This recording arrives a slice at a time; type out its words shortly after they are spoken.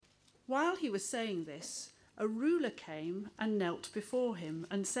While he was saying this, a ruler came and knelt before him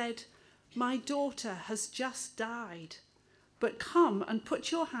and said, "My daughter has just died, but come and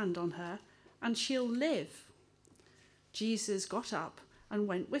put your hand on her and she'll live." Jesus got up and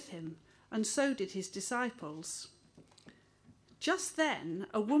went with him, and so did his disciples. Just then,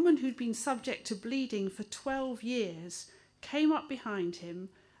 a woman who'd been subject to bleeding for 12 years came up behind him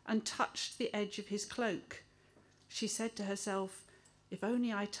and touched the edge of his cloak. She said to herself, "If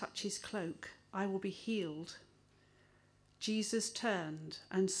only I touch his cloak, I will be healed." Jesus turned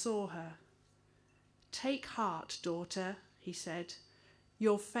and saw her. "Take heart, daughter," he said.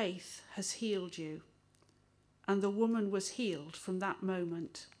 "Your faith has healed you." And the woman was healed from that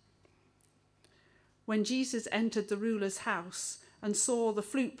moment. When Jesus entered the ruler's house and saw the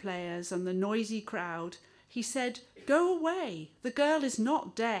flute players and the noisy crowd, he said, "Go away, the girl is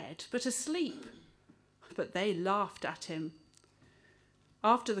not dead, but asleep." But they laughed at him.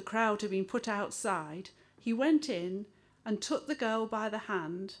 After the crowd had been put outside, he went in and took the girl by the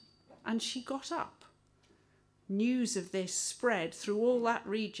hand, and she got up. News of this spread through all that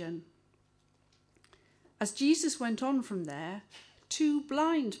region. As Jesus went on from there, 2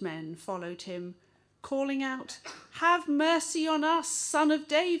 blind men followed him, calling out, "Have mercy on us, Son of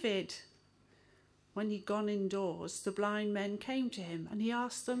David." When he'd gone indoors, the blind men came to him, and he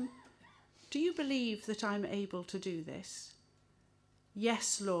asked them, "Do you believe that I'm able to do this?"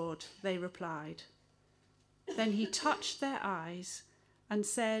 "Yes, Lord," they replied. Then he touched their eyes and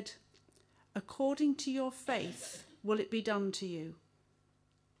said, "According to your faith will it be done to you."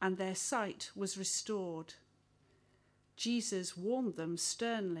 And their sight was restored. Jesus warned them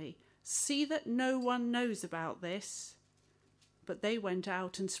sternly, "See that no one knows about this." But they went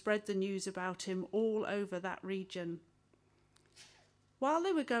out and spread the news about him all over that region. While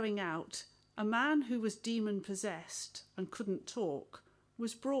they were going out, a man who was demon-possessed and couldn't talk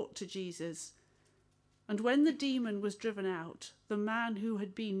was brought to Jesus. And when the demon was driven out, the man who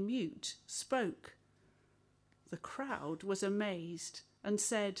had been mute spoke. The crowd was amazed and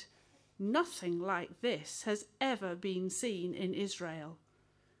said, "Nothing like this has ever been seen in Israel."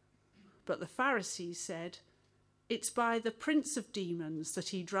 But the Pharisees said, "It's by the prince of demons that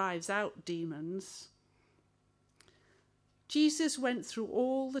he drives out demons." Jesus went through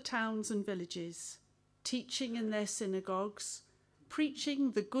all the towns and villages, teaching in their synagogues,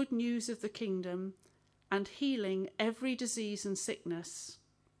 preaching the good news of the kingdom, and healing every disease and sickness.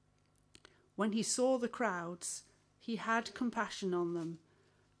 When he saw the crowds, he had compassion on them,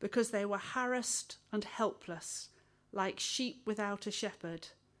 because they were harassed and helpless, like sheep without a shepherd.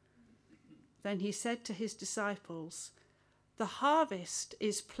 Then he said to his disciples, "The harvest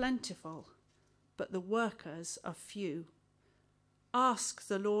is plentiful, but the workers are few. Ask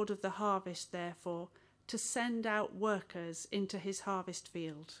the Lord of the harvest, therefore, to send out workers into his harvest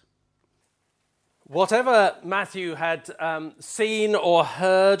field." Whatever Matthew had seen or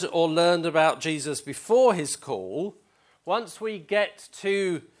heard or learned about Jesus before his call, once we get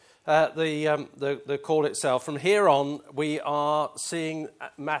to the call itself, from here on we are seeing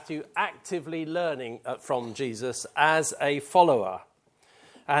Matthew actively learning from Jesus as a follower,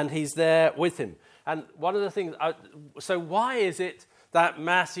 and he's there with him. And one of the things, so why is it that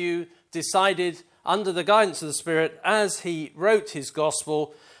Matthew decided, under the guidance of the Spirit, as he wrote his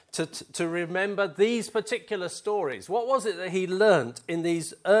gospel, to remember these particular stories? What was it that he learnt in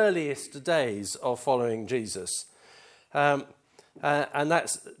these earliest days of following Jesus? And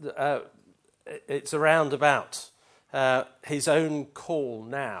that's it's around about his own call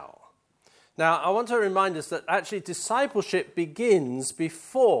now. Now, I want to remind us that actually discipleship begins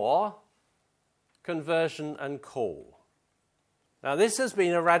before conversion and call. Now, this has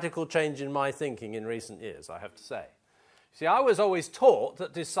been a radical change in my thinking in recent years, I have to say. See, I was always taught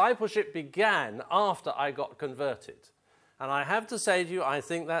that discipleship began after I got converted. And I have to say to you, I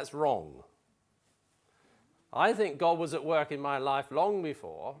think that's wrong. I think God was at work in my life long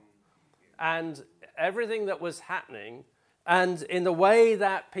before, and everything that was happening, and in the way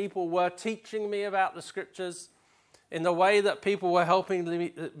that people were teaching me about the scriptures, in the way that people were helping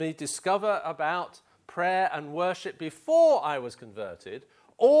me discover about prayer and worship before I was converted,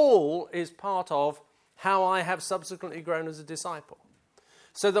 all is part of how I have subsequently grown as a disciple.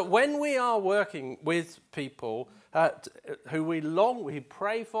 So that when we are working with people who we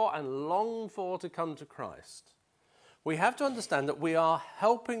pray for and long for to come to Christ, we have to understand that we are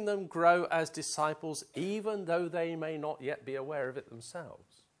helping them grow as disciples, even though they may not yet be aware of it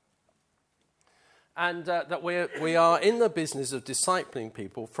themselves. And that we are in the business of discipling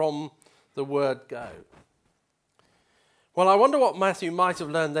people from the word go. Well, I wonder what Matthew might have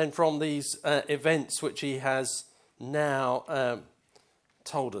learned then from these events which he has now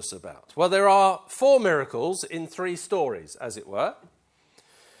told us about? Well, there are 4 miracles in 3 stories, as it were.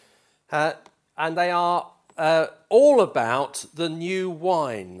 And they are all about the new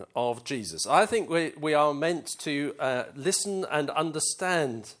wine of Jesus. I think we are meant to listen and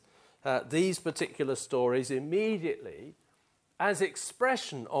understand these particular stories immediately as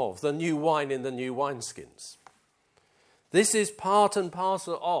expression of the new wine in the new wineskins. This is part and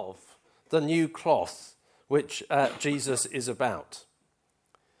parcel of the new cloth which Jesus is about.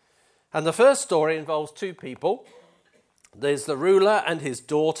 And the first story involves 2 people. There's the ruler and his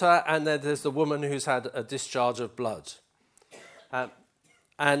daughter, and then there's the woman who's had a discharge of blood.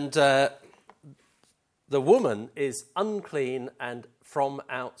 The woman is unclean and from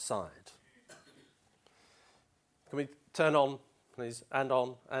outside. Can we turn on, please? And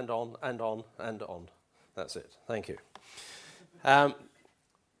on, and on, and on, and on. That's it. Thank you.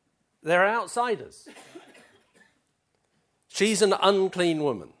 They're outsiders. She's an unclean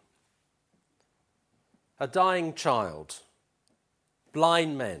woman. A dying child,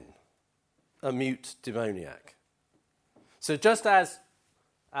 blind men, a mute demoniac. So just as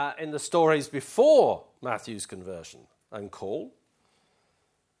in the stories before Matthew's conversion and call,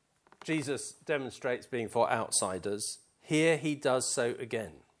 Jesus demonstrates being for outsiders, here he does so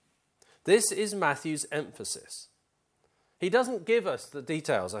again. This is Matthew's emphasis. He doesn't give us the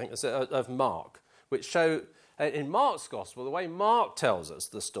details, I think, of Mark, which show in Mark's gospel, the way Mark tells us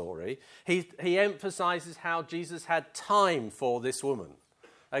the story, he emphasizes how Jesus had time for this woman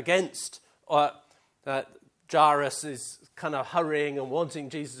against Jairus' kind of hurrying and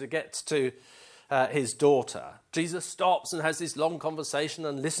wanting Jesus to get to his daughter. Jesus stops and has this long conversation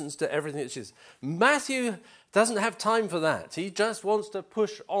and listens to everything that she says. Matthew doesn't have time for that. He just wants to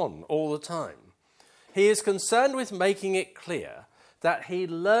push on all the time. He is concerned with making it clear that he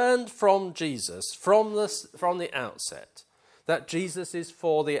learned from Jesus from the outset that Jesus is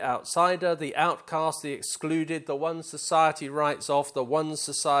for the outsider, the outcast, the excluded, the one society writes off, the one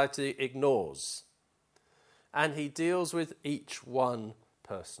society ignores. And he deals with each one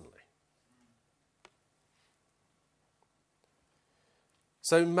personally.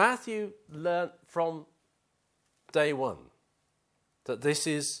 So Matthew learnt from day one that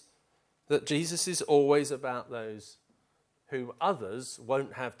that Jesus is always about those whom others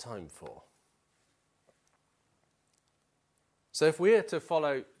won't have time for. So if we are to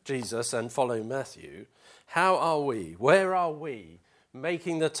follow Jesus and follow Matthew, how are we, where are we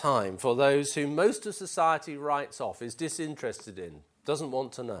making the time for those whom most of society writes off, is disinterested in, doesn't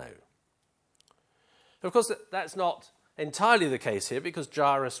want to know? Of course, that's not entirely the case here, because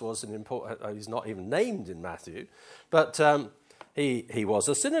Jairus was an important, he's not even named in Matthew, but he was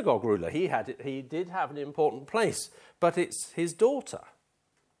a synagogue ruler. He did have an important place, but it's his daughter.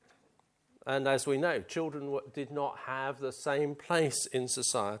 And as we know, children did not have the same place in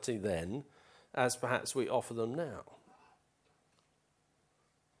society then as perhaps we offer them now.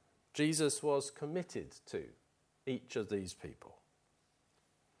 Jesus was committed to each of these people.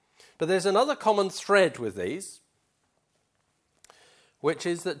 But there's another common thread with these, which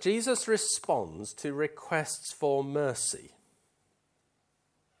is that Jesus responds to requests for mercy.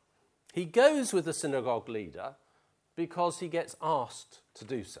 He goes with the synagogue leader because he gets asked to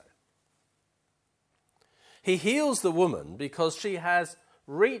do so. He heals the woman because she has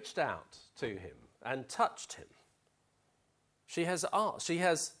reached out to him and touched him. She has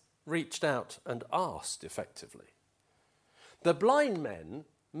reached out and asked, effectively. The blind men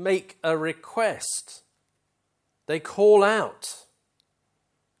make a request. They call out,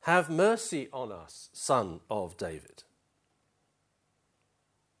 "Have mercy on us, Son of David."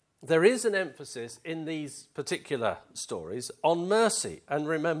 There is an emphasis in these particular stories on mercy. And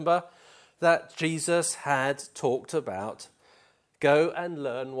remember that Jesus had talked about, go and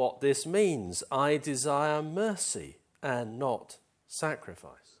learn what this means. I desire mercy and not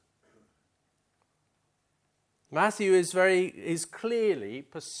sacrifice. Matthew is clearly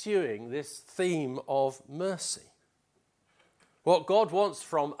pursuing this theme of mercy. What God wants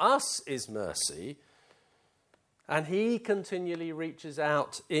from us is mercy, and he continually reaches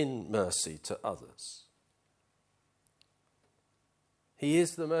out in mercy to others. He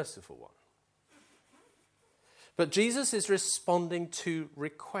is the merciful one. But Jesus is responding to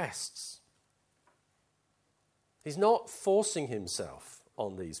requests. He's not forcing himself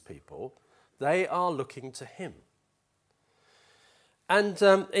on these people. They are looking to him. And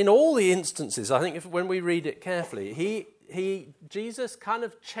in all the instances, I think when we read it carefully, Jesus kind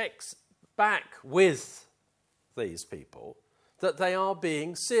of checks back with these people that they are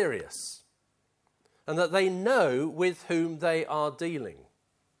being serious and that they know with whom they are dealing.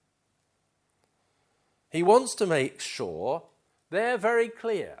 He wants to make sure They're very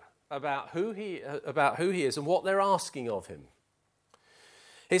clear about who he is and what they're asking of him.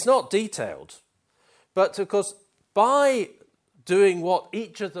 It's not detailed, but of course, by doing what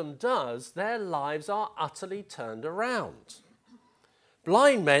each of them does, their lives are utterly turned around.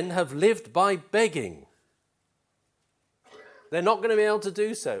 Blind men have lived by begging. They're not going to be able to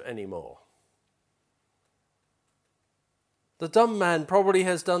do so anymore. The dumb man probably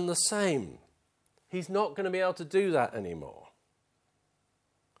has done the same. He's not going to be able to do that anymore.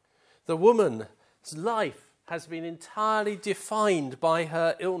 The woman's life has been entirely defined by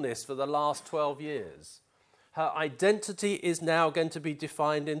her illness for the last 12 years. Her identity is now going to be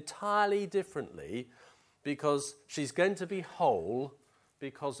defined entirely differently because she's going to be whole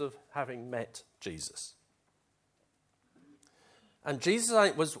because of having met Jesus. And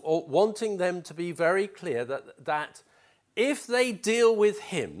Jesus was wanting them to be very clear that if they deal with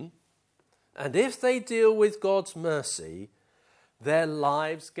him and if they deal with God's mercy, their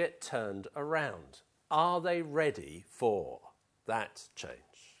lives get turned around. Are they ready for that change?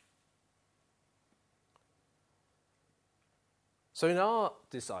 So in our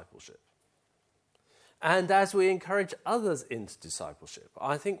discipleship, and as we encourage others into discipleship,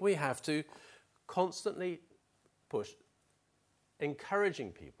 I think we have to constantly push,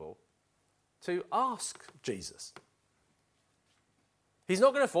 encouraging people to ask Jesus. He's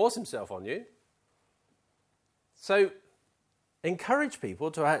not going to force himself on you. So encourage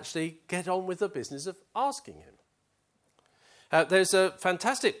people to actually get on with the business of asking him. There's a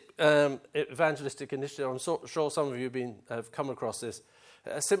fantastic evangelistic initiative, I'm sure some of you have come across this,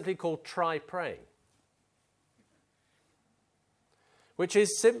 simply called Try Praying. Which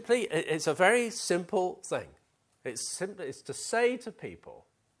is simply, it's a very simple thing. It's to say to people,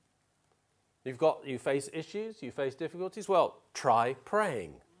 you face issues, you face difficulties, well, try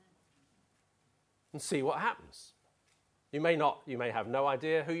praying and see what happens. You may have no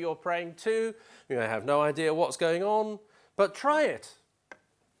idea who you're praying to, you may have no idea what's going on, but try it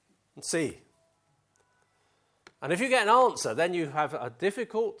and see. And if you get an answer, then you have a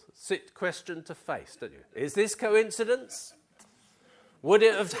difficult question to face, don't you? Is this coincidence? Would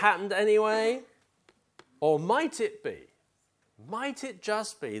it have happened anyway? Or might it be? Might it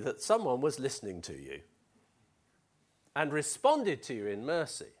just be that someone was listening to you and responded to you in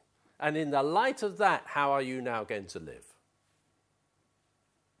mercy? And in the light of that, how are you now going to live?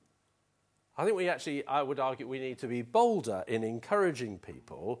 I think I would argue we need to be bolder in encouraging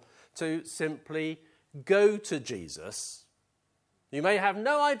people to simply go to Jesus. You may have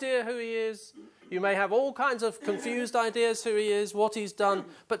no idea who he is. You may have all kinds of confused ideas who he is, what he's done,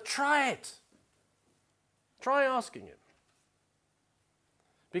 but try it. Try asking him.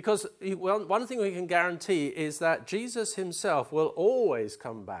 Because one thing we can guarantee is that Jesus himself will always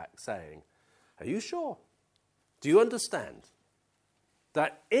come back saying, are you sure? Do you understand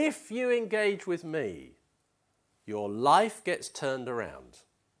that if you engage with me, your life gets turned around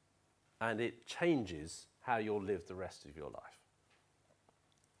and it changes how you'll live the rest of your life?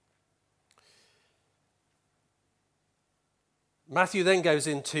 Matthew then goes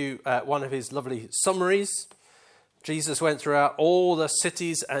into one of his lovely summaries. Jesus went throughout all the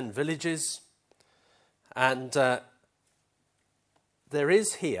cities and villages, and there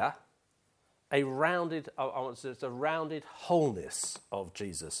is here a rounded wholeness of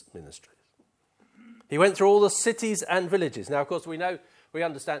Jesus' ministry. He went through all the cities and villages. Now, of course, we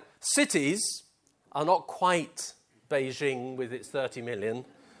understand cities are not quite Beijing with its 30 million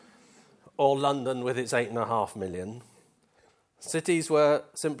or London with its 8.5 million. Cities were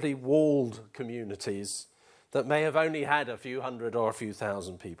simply walled communities that may have only had a few hundred or a few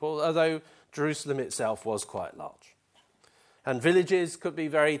thousand people, although Jerusalem itself was quite large. And villages could be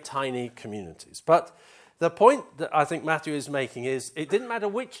very tiny communities. But the point that I think Matthew is making is it didn't matter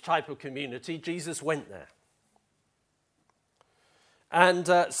which type of community, Jesus went there. And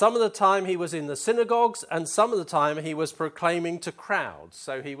some of the time he was in the synagogues, and some of the time he was proclaiming to crowds,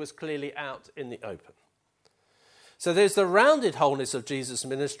 so he was clearly out in the open. So there's the rounded wholeness of Jesus'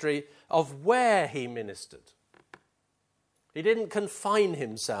 ministry of where he ministered. He didn't confine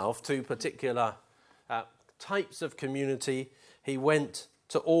himself to particular types of community. He went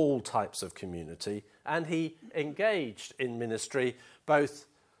to all types of community, and he engaged in ministry both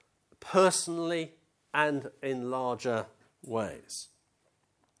personally and in larger ways.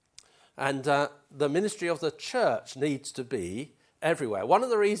 And the ministry of the church needs to be everywhere. One of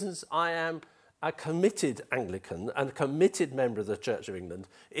the reasons I am a committed Anglican and a committed member of the Church of England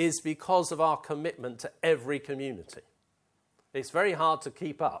is because of our commitment to every community. It's very hard to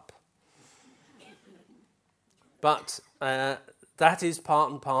keep up. But that is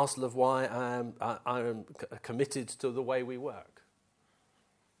part and parcel of why I am committed to the way we work.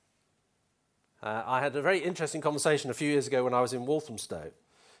 I had a very interesting conversation a few years ago when I was in Walthamstow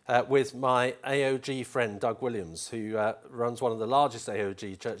with my AOG friend Doug Williams, who runs one of the largest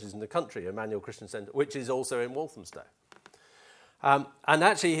AOG churches in the country, Emmanuel Christian Centre, which is also in Walthamstow. And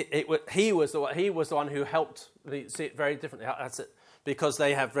actually, he was the one who helped me see it very differently. That's it, because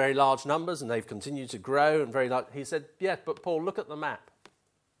they have very large numbers and they've continued to grow and very large. He said, "Yeah, but Paul, look at the map.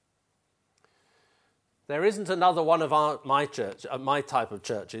 There isn't another one of my church, my type of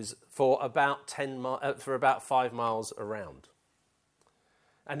churches, for about 5 miles around.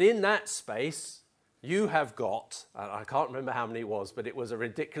 And in that space, you have got, I can't remember how many it was, but it was a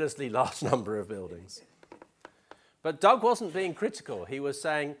ridiculously large number of buildings." But Doug wasn't being critical. He was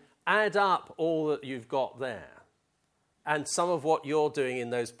saying, add up all that you've got there and some of what you're doing in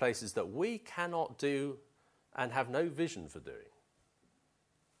those places that we cannot do and have no vision for doing.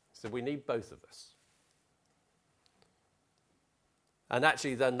 So we need both of us. And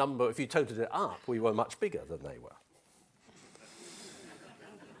actually the number, if you totaled it up, we were much bigger than they were.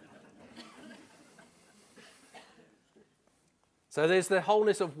 So there's the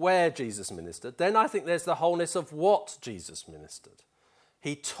wholeness of where Jesus ministered. Then I think there's the wholeness of what Jesus ministered.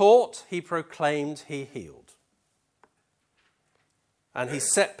 He taught, he proclaimed, he healed. And he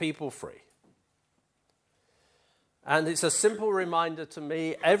set people free. And it's a simple reminder to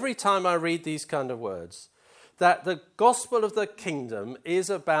me, every time I read these kind of words, that the gospel of the kingdom is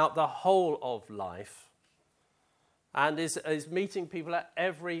about the whole of life and is meeting people at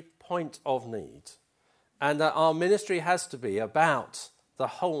every point of need. And that our ministry has to be about the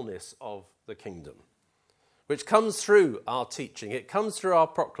wholeness of the kingdom, which comes through our teaching, it comes through our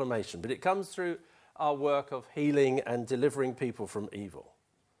proclamation, but it comes through our work of healing and delivering people from evil.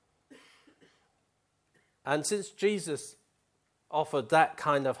 And since Jesus offered that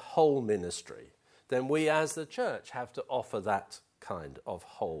kind of whole ministry, then we as the church have to offer that kind of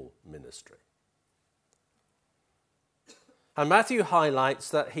whole ministry. And Matthew highlights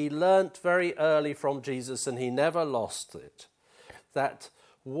that he learnt very early from Jesus, and he never lost it, that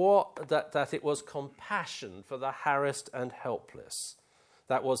it was compassion for the harassed and helpless.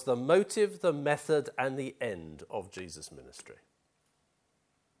 That was the motive, the method, and the end of Jesus' ministry.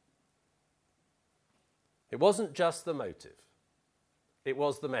 It wasn't just the motive. It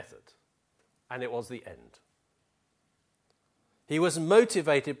was the method, and it was the end. He was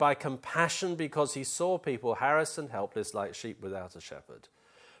motivated by compassion because he saw people harassed and helpless like sheep without a shepherd.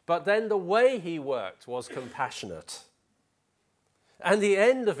 But then the way he worked was compassionate. And the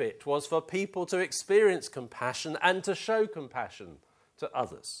end of it was for people to experience compassion and to show compassion to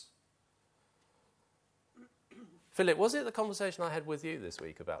others. Philip, was it the conversation I had with you this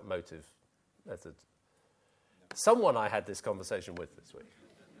week about motive, method? Someone I had this conversation with this week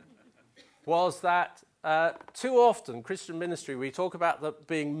was that too often, Christian ministry, we talk about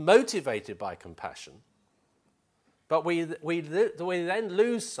being motivated by compassion, but we then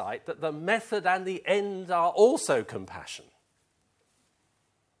lose sight that the method and the end are also compassion.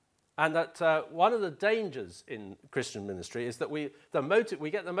 And that one of the dangers in Christian ministry is that we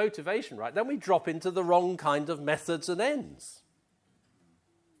get the motivation right, then we drop into the wrong kind of methods and ends.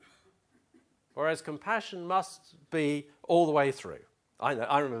 Whereas compassion must be all the way through.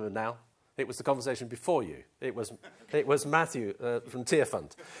 I remember now. It was the conversation before you. It was Matthew from Tear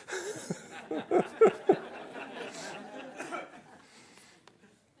Fund.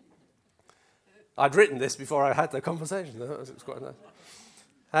 I'd written this before I had the conversation. It was quite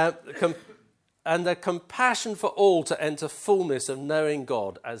nice. And the compassion for all to enter fullness of knowing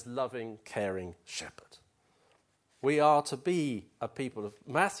God as loving, caring shepherd. We are to be a people of...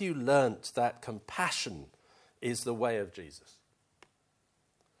 Matthew learnt that compassion is the way of Jesus.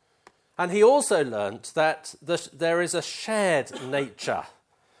 And he also learnt that there is a shared nature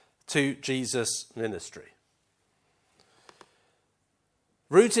to Jesus' ministry.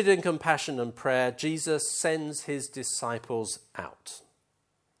 Rooted in compassion and prayer, Jesus sends his disciples out.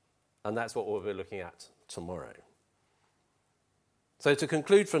 And that's what we'll be looking at tomorrow. So to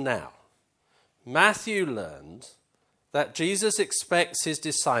conclude for now, Matthew learned that Jesus expects his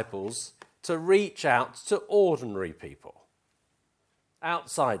disciples to reach out to ordinary people.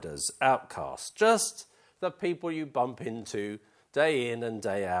 Outsiders, outcasts, just the people you bump into day in and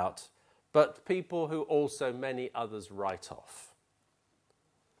day out, but people who also many others write off.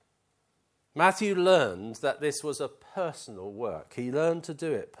 Matthew learned that this was a personal work. He learned to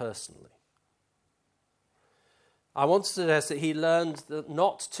do it personally. I want to suggest that he learned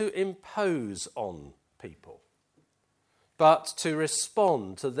not to impose on people, but to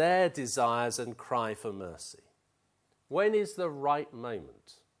respond to their desires and cry for mercy. When is the right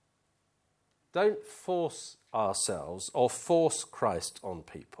moment? Don't force ourselves or force Christ on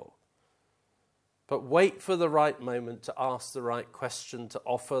people. but wait for the right moment to ask the right question, to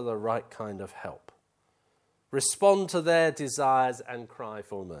offer the right kind of help. Respond to their desires and cry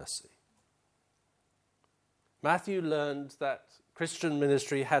for mercy. Matthew learned that Christian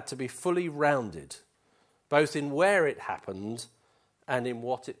ministry had to be fully rounded, both in where it happened and in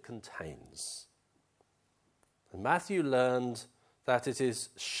what it contains. And Matthew learned that it is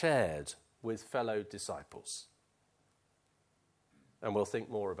shared with fellow disciples. And we'll think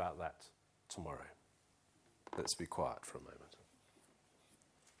more about that tomorrow. Let's be quiet for a moment.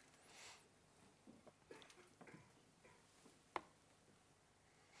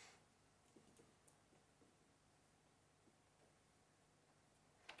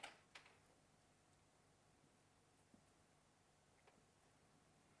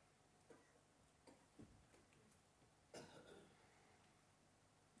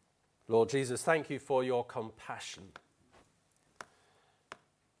 Lord Jesus, thank you for your compassion.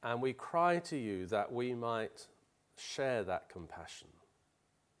 And we cry to you that we might share that compassion,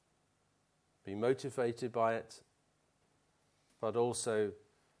 be motivated by it, but also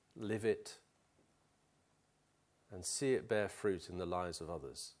live it and see it bear fruit in the lives of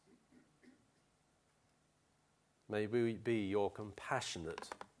others. May we be your compassionate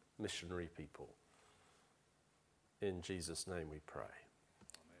missionary people. In Jesus' name we pray.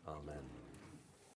 Amen.